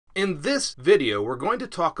In this video, we're going to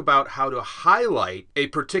talk about how to highlight a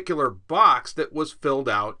particular box that was filled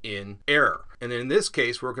out in error. And in this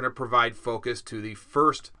case, we're going to provide focus to the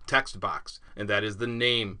first text box, and that is the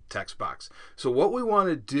name text box. So what we want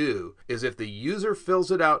to do is if the user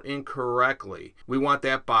fills it out incorrectly, we want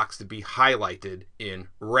that box to be highlighted in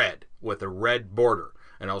red with a red border.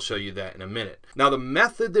 And I'll show you that in a minute. Now the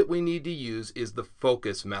method that we need to use is the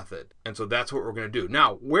focus method. And so that's what we're going to do.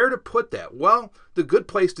 Now where to put that? Well, the good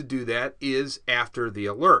place to do that is after the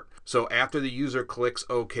alert. So after the user clicks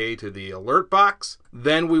OK to the alert box,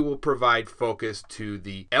 then we will provide focus to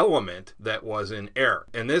the element that was in error.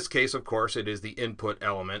 In this case, of course, it is the input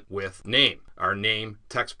element with name, our name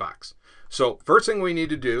text box. So first thing we need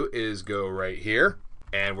to do is go right here,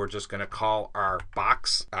 and we're just going to call our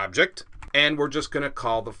box object. And we're just going to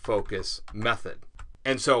call the focus method.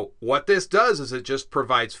 And so what this does is it just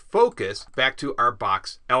provides focus back to our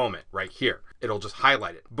box element right here. It'll just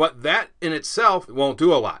highlight it. But that in itself won't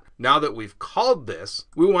do a lot. Now that we've called this,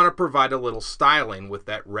 we want to provide a little styling with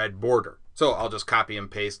that red border. So I'll just copy and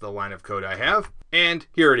paste the line of code I have. And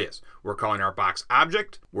here it is. We're calling our box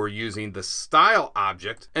object. We're using the style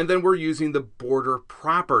object. And then we're using the border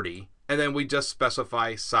property. And then we just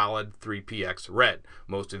specify solid 3px red.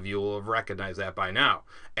 Most of you will have recognized that by now.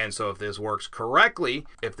 And so if this works correctly,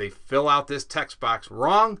 if they fill out this text box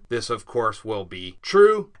wrong, this of course will be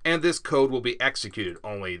true, and this code will be executed.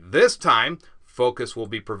 Only this time, focus will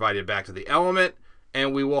be provided back to the element,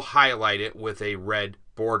 and we will highlight it with a red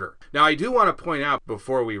border. Now I do want to point out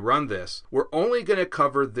before we run this, we're only going to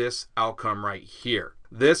cover this outcome right here.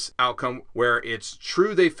 This outcome where it's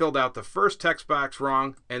true they filled out the first text box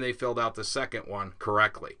wrong and they filled out the second one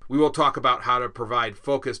correctly. We will talk about how to provide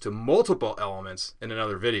focus to multiple elements in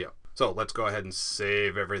another video. So let's go ahead and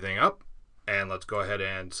save everything up, and let's go ahead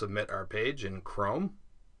and submit our page in Chrome.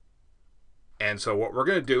 And so what we're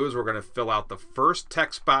going to do is we're going to fill out the first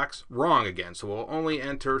text box wrong again. So we'll only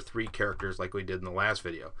enter 3 characters like we did in the last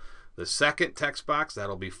video. The second text box,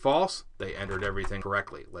 that'll be false. They entered everything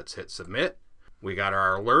correctly. Let's hit submit. We got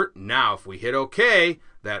our alert. Now if we hit OK,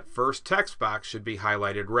 that first text box should be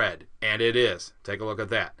highlighted red. And it is. Take a look at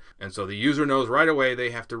that. And so the user knows right away they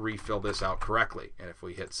have to refill this out correctly. And if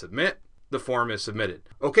we hit submit, the form is submitted.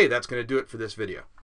 Okay, that's going to do it for this video.